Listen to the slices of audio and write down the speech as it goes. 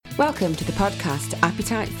Welcome to the podcast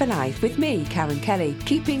Appetite for Life with me, Karen Kelly,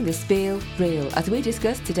 keeping the spiel real as we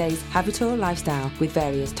discuss today's Habitor lifestyle with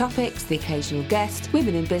various topics, the occasional guest,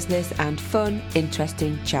 women in business and fun,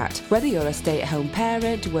 interesting chat. Whether you're a stay-at-home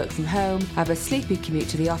parent, work from home, have a sleepy commute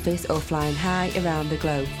to the office or flying high around the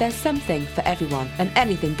globe, there's something for everyone and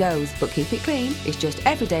anything goes, but keep it clean. It's just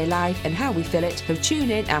everyday life and how we fill it, so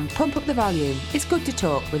tune in and pump up the volume. It's good to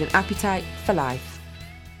talk with an appetite for life.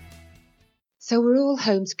 So we're all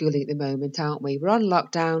homeschooling at the moment, aren't we? We're on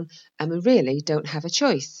lockdown and we really don't have a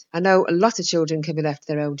choice. I know a lot of children can be left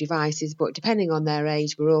to their own devices, but depending on their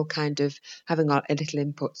age, we're all kind of having a little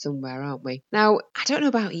input somewhere, aren't we? Now, I don't know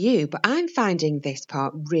about you, but I'm finding this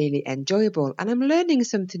part really enjoyable and I'm learning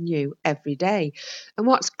something new every day. And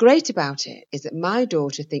what's great about it is that my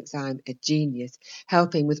daughter thinks I'm a genius,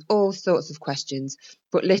 helping with all sorts of questions.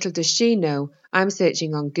 But little does she know, I'm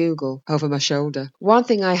searching on Google over my shoulder. One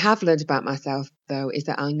thing I have learned about myself, though, is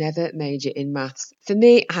that I'll never major in maths. For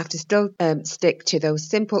me, I have to still stick to those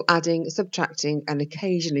simple adding, subtracting and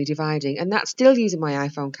occasionally dividing, and that's still using my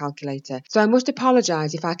iPhone calculator. So I must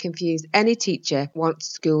apologise if I confuse any teacher once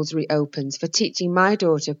schools reopens for teaching my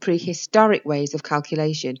daughter prehistoric ways of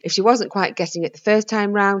calculation. If she wasn't quite getting it the first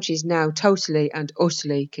time round, she's now totally and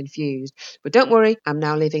utterly confused. But don't worry, I'm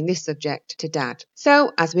now leaving this subject to Dad.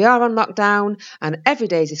 So, as we are on lockdown and every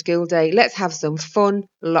day is a school day, let's have some fun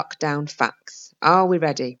lockdown facts. Are we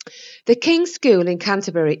ready? The King's School in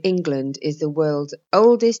Canterbury, England is the world's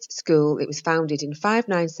oldest school. It was founded in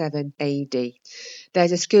 597 AD.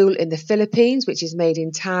 There's a school in the Philippines which is made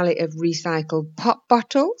entirely of recycled pop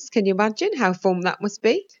bottles. Can you imagine how fun that must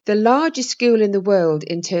be? The largest school in the world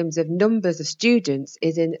in terms of numbers of students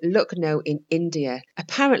is in Lucknow in India.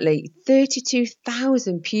 Apparently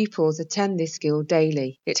 32,000 pupils attend this school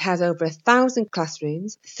daily. It has over 1,000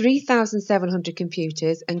 classrooms, 3,700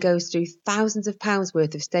 computers and goes through thousands of pounds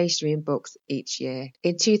worth of stationery and books each year.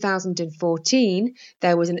 In 2014,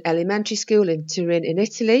 there was an elementary school in Turin in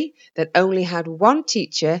Italy that only had one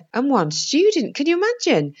teacher and one student. Can you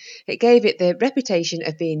imagine? It gave it the reputation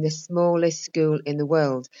of being the smallest school in the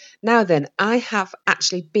world. Now then, I have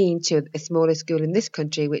actually been to a smaller school in this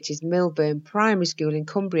country, which is Milburn Primary School in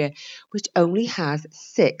Cumbria, which only has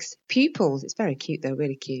 6 pupils. It's very cute though,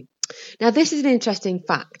 really cute. Now, this is an interesting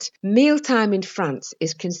fact. Mealtime in France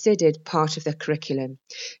is considered part of the curriculum.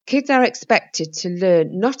 Kids are expected to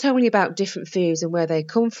learn not only about different foods and where they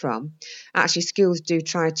come from, actually schools do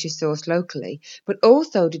try to source locally, but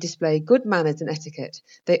also to display good manners and etiquette.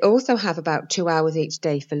 They also have about 2 hours each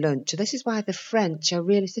day for lunch. So this is why the French are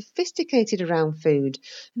really sophisticated around food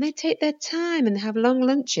and they take their time and have long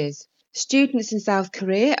lunches. Students in South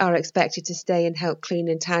Korea are expected to stay and help clean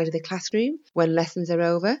and tidy the classroom when lessons are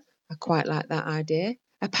over. I quite like that idea.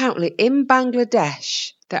 Apparently in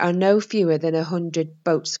Bangladesh, there are no fewer than 100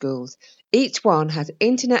 boat schools. Each one has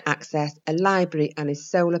internet access, a library and is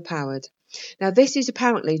solar powered. Now this is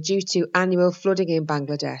apparently due to annual flooding in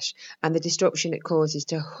Bangladesh and the disruption it causes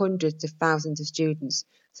to hundreds of thousands of students.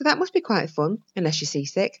 So that must be quite fun, unless you're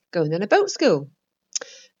seasick, going on a boat school.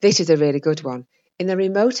 This is a really good one. In a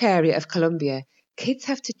remote area of Colombia, kids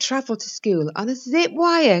have to travel to school on a zip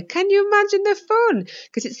wire. Can you imagine the fun?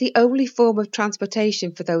 Because it's the only form of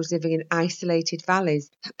transportation for those living in isolated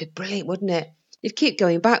valleys. That'd be brilliant, wouldn't it? You'd keep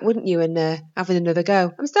going back, wouldn't you, and having another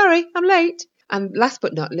go. I'm sorry, I'm late. And last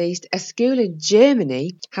but not least, a school in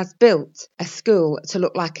Germany has built a school to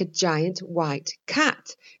look like a giant white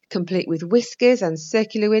cat, complete with whiskers and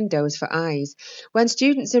circular windows for eyes. When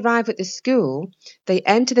students arrive at the school, they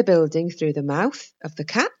enter the building through the mouth of the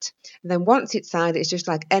cat. And then once inside, it's just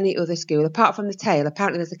like any other school, apart from the tail.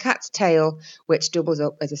 Apparently there's a cat's tail, which doubles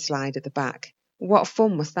up as a slide at the back. What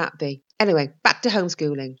fun must that be? Anyway, back to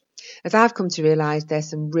homeschooling. As I've come to realise, there's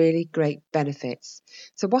some really great benefits.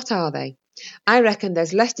 So what are they? I reckon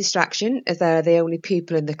there's less distraction as they're the only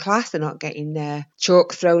people in the class. They're not getting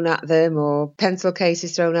chalk thrown at them or pencil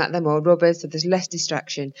cases thrown at them or rubbers, so there's less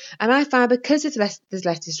distraction. And I find because there's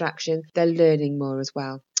less distraction, they're learning more as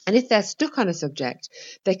well. And if they're stuck on a subject,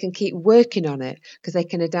 they can keep working on it because they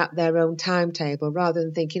can adapt their own timetable rather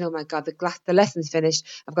than thinking, oh my God, the lesson's finished,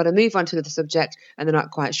 I've got to move on to another subject, and they're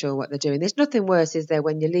not quite sure what they're doing. There's nothing worse, is there,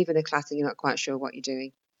 when you're leaving a class and you're not quite sure what you're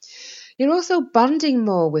doing. You're also bonding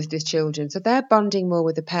more with the children, so they're bonding more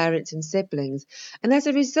with the parents and siblings. And as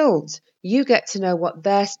a result, you get to know what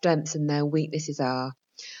their strengths and their weaknesses are.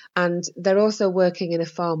 And they're also working in a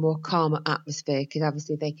far more calmer atmosphere because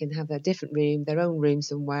obviously they can have a different room, their own room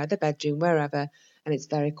somewhere, their bedroom, wherever, and it's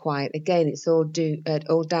very quiet. Again, it's all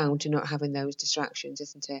down to not having those distractions,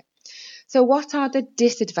 isn't it? So what are the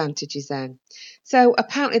disadvantages then? So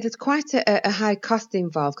apparently there's quite a high cost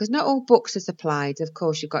involved because not all books are supplied. Of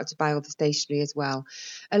course, you've got to buy all the stationery as well.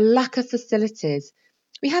 A lack of facilities.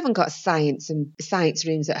 We haven't got science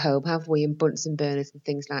rooms at home, have we? And Bunsen burners and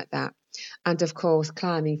things like that. And of course,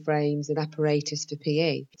 climbing frames and apparatus for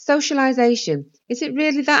PE. Socialisation. Is it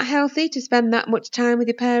really that healthy to spend that much time with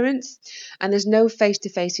your parents? And there's no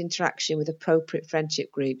face-to-face interaction with appropriate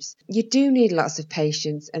friendship groups. You do need lots of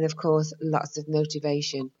patience and, of course, lots of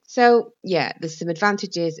motivation. So, yeah, there's some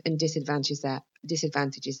advantages and disadvantages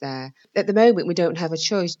there. At the moment, we don't have a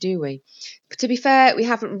choice, do we? But to be fair, we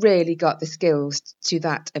haven't really got the skills to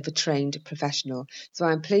that of a trained professional. So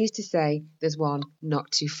I'm pleased to say there's one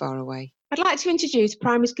not too far away. I'd like to introduce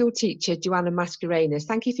primary school teacher Joanna Mascarenas.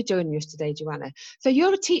 Thank you for joining us today, Joanna. So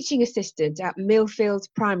you're a teaching assistant at Millfields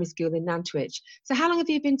Primary School in Nantwich. So how long have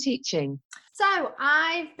you been teaching? So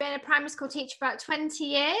I've been a primary school teacher for about 20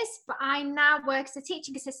 years, but I now work as a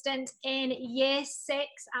teaching assistant in Year 6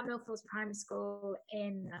 at Millfields Primary School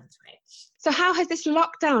in Nantwich. So how has this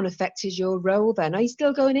lockdown affected your role then? Are you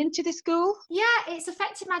still going into the school? Yeah, it's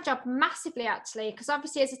affected my job massively actually, because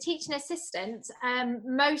obviously as a teaching assistant,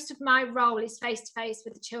 most of my role is face-to-face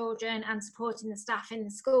with the children and supporting the staff in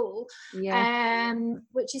the school,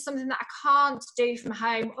 which is something that I can't do from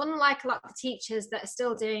home, unlike a lot of the teachers that are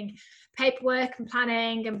still doing paperwork and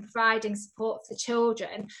planning and providing support for the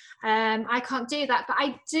children. I can't do that, but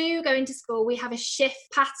I do go into school. We have a shift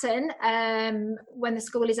pattern when the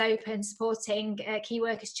school is open, supporting key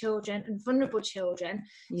workers children and vulnerable children.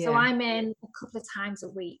 So I'm in a couple of times a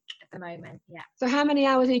week at the moment. So how many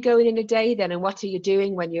hours are you going in a day then, and what are you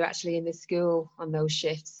doing when you're actually in the school on those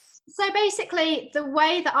shifts? So basically, the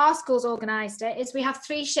way that our school's organised it is we have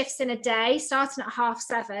 3 shifts in a day, starting at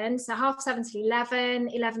 7:30. So 7:30 till 11,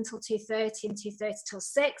 11 till 2:30, and 2:30 till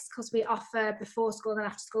 6, because we offer before school and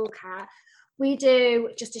after school care. We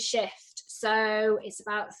do just a shift. So it's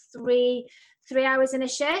about three hours in a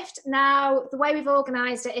shift. Now, the way we've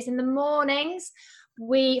organised it is in the mornings,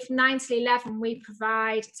 from 9 till 11, we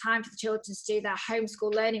provide time for the children to do their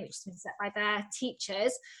homeschool learning, which has been set by their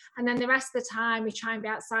teachers. And then the rest of the time, we try and be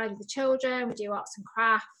outside with the children. We do arts and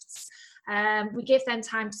crafts. We give them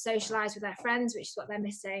time to socialise with their friends, which is what they're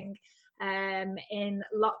missing in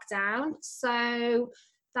lockdown. So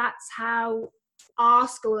that's how our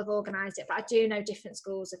school have organised it. But I do know different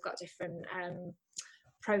schools have got different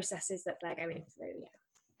processes that they're going through. Yeah.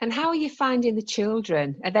 And how are you finding the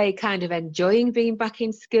children? Are they kind of enjoying being back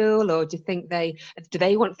in school, or do you think do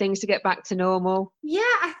they want things to get back to normal? Yeah,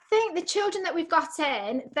 I think the children that we've got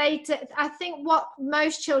in, I think what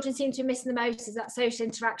most children seem to be missing the most is that social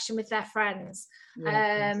interaction with their friends.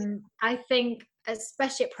 I think,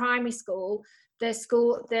 especially at primary school,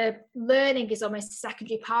 the learning is almost a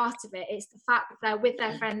secondary part of it. It's the fact that they're with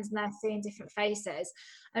their friends and they're seeing different faces.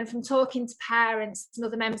 And from talking to parents and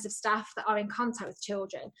other members of staff that are in contact with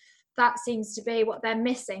children, that seems to be what they're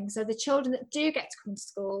missing. So the children that do get to come to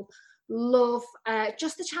school love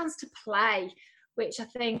just the chance to play, which I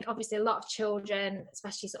think obviously a lot of children,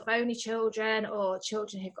 especially sort of only children or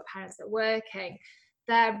children who've got parents that are working,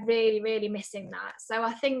 they're really, really missing that. So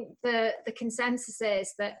I think the consensus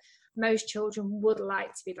is that most children would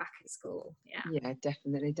like to be back at school. Yeah,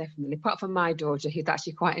 definitely. Apart from my daughter, who's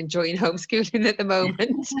actually quite enjoying homeschooling at the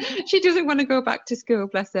moment. She doesn't want to go back to school,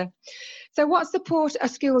 bless her. So what support are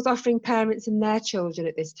schools offering parents and their children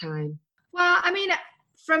at this time? Well, I mean,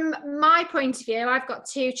 from my point of view, I've got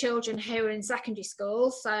 2 children who are in secondary school,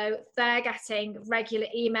 so they're getting regular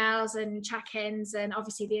emails and check-ins, and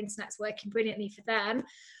obviously the internet's working brilliantly for them.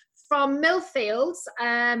 From Millfields,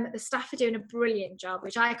 the staff are doing a brilliant job,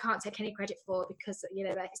 which I can't take any credit for because,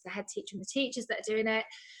 it's the head teacher and the teachers that are doing it.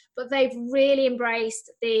 But they've really embraced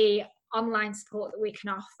the online support that we can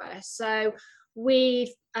offer. So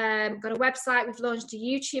we've got a website, we've launched a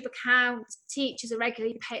YouTube account, teachers are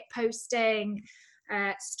regularly posting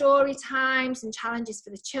story times and challenges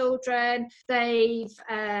for the children.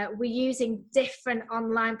 We're using different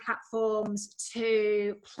online platforms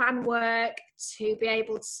to plan work, to be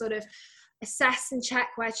able to sort of assess and check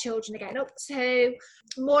where children are getting up to.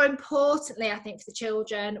 More importantly, I think for the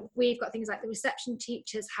children, we've got things like the reception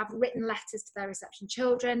teachers have written letters to their reception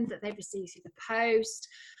children that they've received through the post.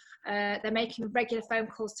 They're making regular phone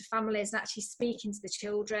calls to families and actually speaking to the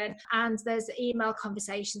children, and there's email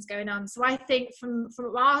conversations going on. So I think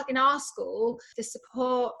in our school, the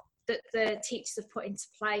support that the teachers have put into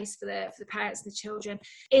place for the parents and the children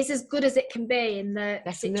is as good as it can be in the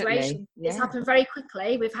situation. It's happened very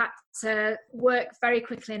quickly. We've had to work very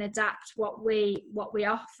quickly and adapt what we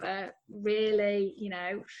offer really,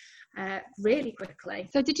 really quickly.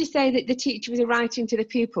 So did you say that the teacher was writing to the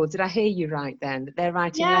pupils? Did I hear you right then? That they're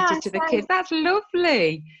writing letters to the kids? That's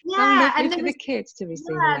lovely. Yeah, and for the kids to receive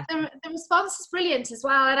the response is brilliant as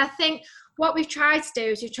well. And I think what we've tried to do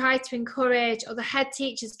is we've tried to encourage, or the head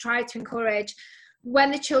teachers tried to encourage,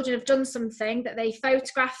 when the children have done something, that they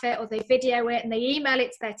photograph it or they video it and they email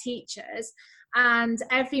it to their teachers. And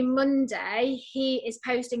every Monday he is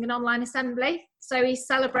posting an online assembly, so he's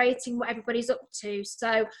celebrating what everybody's up to.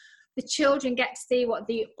 So the children get to see what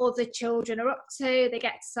the other children are up to. They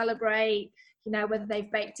get to celebrate, whether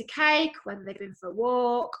they've baked a cake, whether they've been for a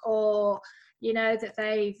walk, or that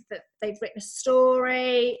they've written a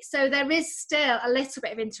story. So there is still a little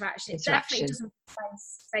bit of interaction. It definitely doesn't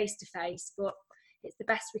face to face, but it's the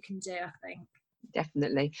best we can do, I think.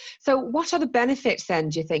 Definitely. So what are the benefits then,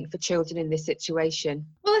 do you think, for children in this situation?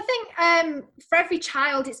 Well, I think for every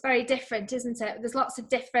child it's very different, isn't it? There's lots of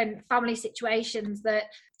different family situations that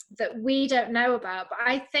we don't know about. But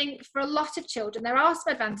I think for a lot of children there are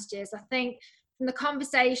some advantages. I think from the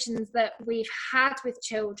conversations that we've had with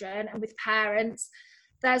children and with parents,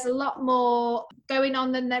 there's a lot more going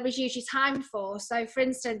on than there is usually time for. So for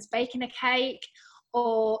instance, baking a cake,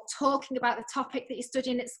 or talking about the topic that you're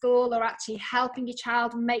studying at school, or actually helping your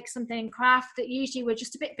child make something in craft that usually we're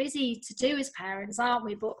just a bit busy to do as parents, aren't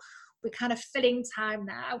we? But we're kind of filling time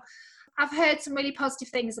now. I've heard some really positive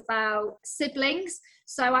things about siblings.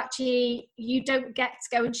 So actually you don't get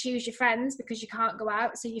to go and choose your friends because you can't go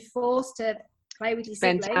out. So you're forced to play with your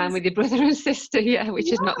siblings. Spend time with your brother and sister,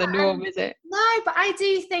 which is not the norm, is it? No, but I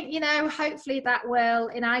do think, hopefully that will,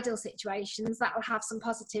 in ideal situations, that will have some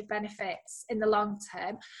positive benefits in the long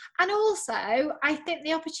term. And also, I think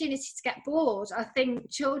the opportunity to get bored. I think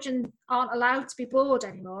children aren't allowed to be bored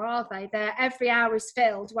anymore, are they? Every hour is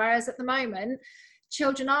filled, whereas at the moment,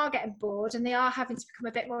 children are getting bored and they are having to become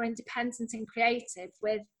a bit more independent and creative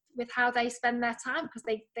with how they spend their time, because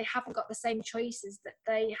they haven't got the same choices that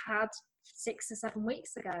they had 6 or 7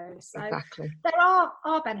 weeks ago. So exactly. There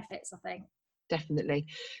are benefits, I think. Definitely.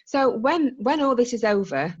 So when all this is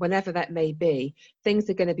over, whenever that may be, things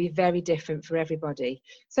are going to be very different for everybody.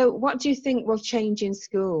 So what do you think will change in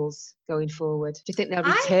schools going forward? Do you think they'll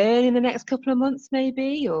return in the next couple of months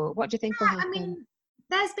maybe, or what do you think will happen?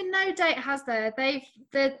 There's been no date, has there?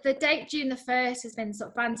 The date June the 1st has been sort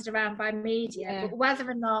of bandied around by media, but whether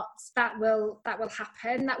or not that will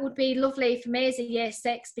happen, that would be lovely for me as a year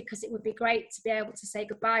 6, because it would be great to be able to say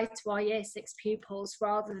goodbye to our year 6 pupils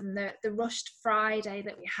rather than the rushed Friday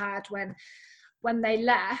that we had when they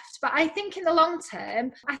left. But I think in the long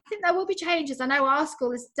term, I think there will be changes. I know our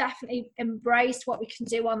school has definitely embraced what we can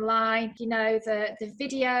do online, the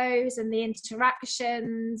videos and the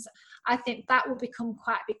interactions. I think that will become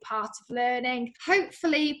quite a big part of learning.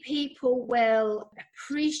 Hopefully people will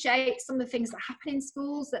appreciate some of the things that happen in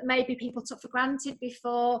schools that maybe people took for granted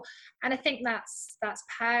before. And I think that's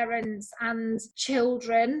parents and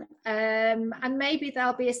children. And maybe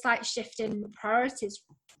there'll be a slight shift in priorities.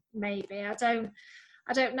 Maybe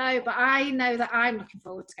I don't know, but I know that I'm looking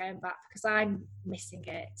forward to going back because I'm missing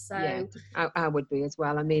it. So yeah, I would be as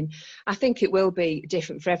well. I mean, I think it will be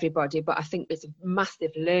different for everybody, but I think it's a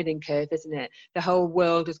massive learning curve, isn't it? The whole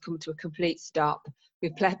world has come to a complete stop.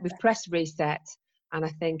 We've pressed reset, and I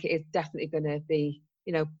think it is definitely going to be,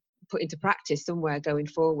 put into practice somewhere going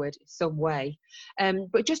forward, some way.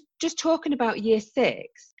 But just talking about year 6,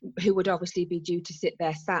 who would obviously be due to sit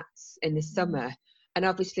their SATs in the summer. And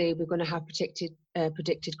obviously we're going to have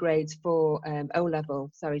predicted grades for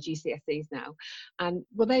GCSEs now. And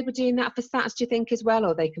will they be doing that for SATs, do you think, as well,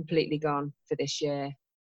 or are they completely gone for this year?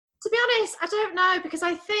 To be honest, I don't know, because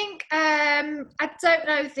I think, I don't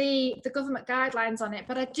know the government guidelines on it,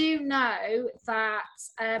 but I do know that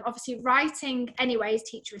obviously writing anyway is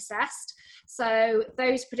teacher assessed. So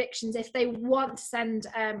those predictions, if they want to send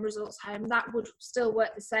results home, that would still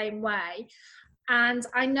work the same way. And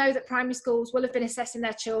I know that primary schools will have been assessing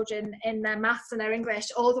their children in their maths and their English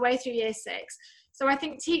all the way through year 6. So I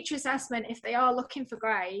think teacher assessment, if they are looking for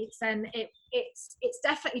grades, then it's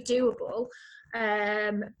definitely doable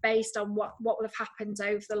based on what will have happened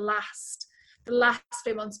over the last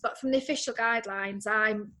few months. But from the official guidelines,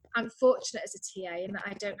 I'm fortunate as a TA in that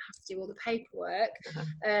I don't have to do all the paperwork.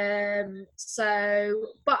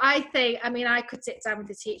 But I think, I could sit down with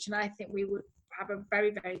the teacher and I think we would have a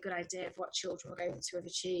very, very good idea of what children are going to have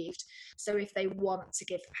achieved. So if they want to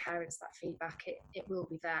give parents that feedback, it will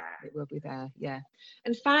be there. It will be there, yeah.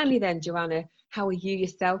 And finally then, Joanna, how are you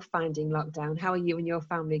yourself finding lockdown? How are you and your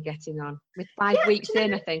family getting on? With 5 weeks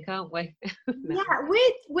in, I think, aren't we? No. Yeah,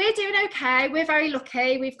 we're doing okay. We're very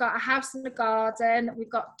lucky. We've got a house and a garden. We've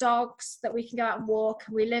got dogs that we can go out and walk.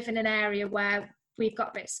 We live in an area where we've got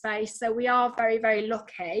a bit of space. So we are very, very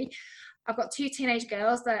lucky. I've got 2 teenage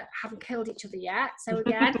girls that haven't killed each other yet. So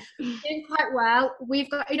again, doing quite well.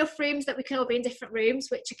 We've got enough rooms that we can all be in different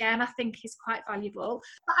rooms, which again, I think is quite valuable.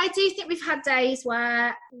 But I do think we've had days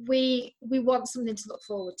where we want something to look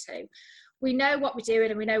forward to. We know what we're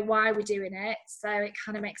doing and we know why we're doing it. So it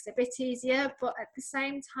kind of makes it a bit easier. But at the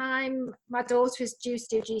same time, my daughter is due to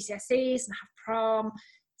do GCSEs and have prom.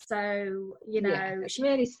 So, you know, yeah, it's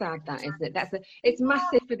really sad, that, isn't it? It's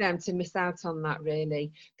massive for them to miss out on that,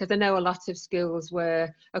 really, because I know a lot of schools were,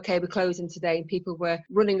 okay, we're closing today, and people were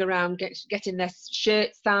running around getting their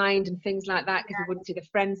shirts signed and things like that because they wouldn't see their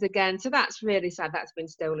friends again. So that's really sad. That's been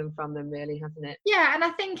stolen from them, really, hasn't it? Yeah, and I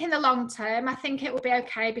think in the long term, I think it will be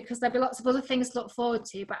okay because there'll be lots of other things to look forward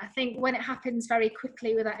to. But I think when it happens very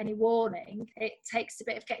quickly without any warning, it takes a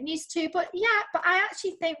bit of getting used to. But yeah, but I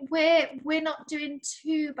actually think we're not doing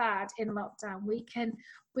too bad in lockdown. We can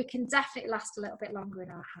definitely last a little bit longer in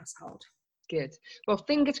our household. Good. Well,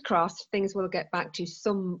 fingers crossed things will get back to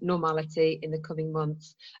some normality in the coming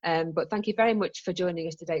months. But thank you very much for joining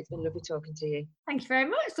us today. It's been lovely talking to you. Thank you very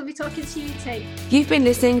much. Lovely talking to you too. You've been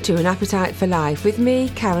listening to An Appetite for Life with me,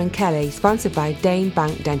 Karen Kelly, sponsored by Dane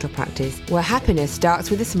Bank Dental Practice, where happiness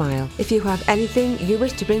starts with a smile. If you have anything you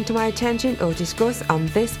wish to bring to my attention or discuss on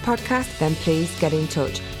this podcast, then please get in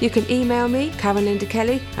touch. You can email me,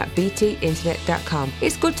 KarenLindaKelly@btinternet.com.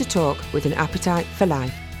 It's good to talk with an appetite for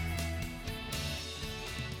life.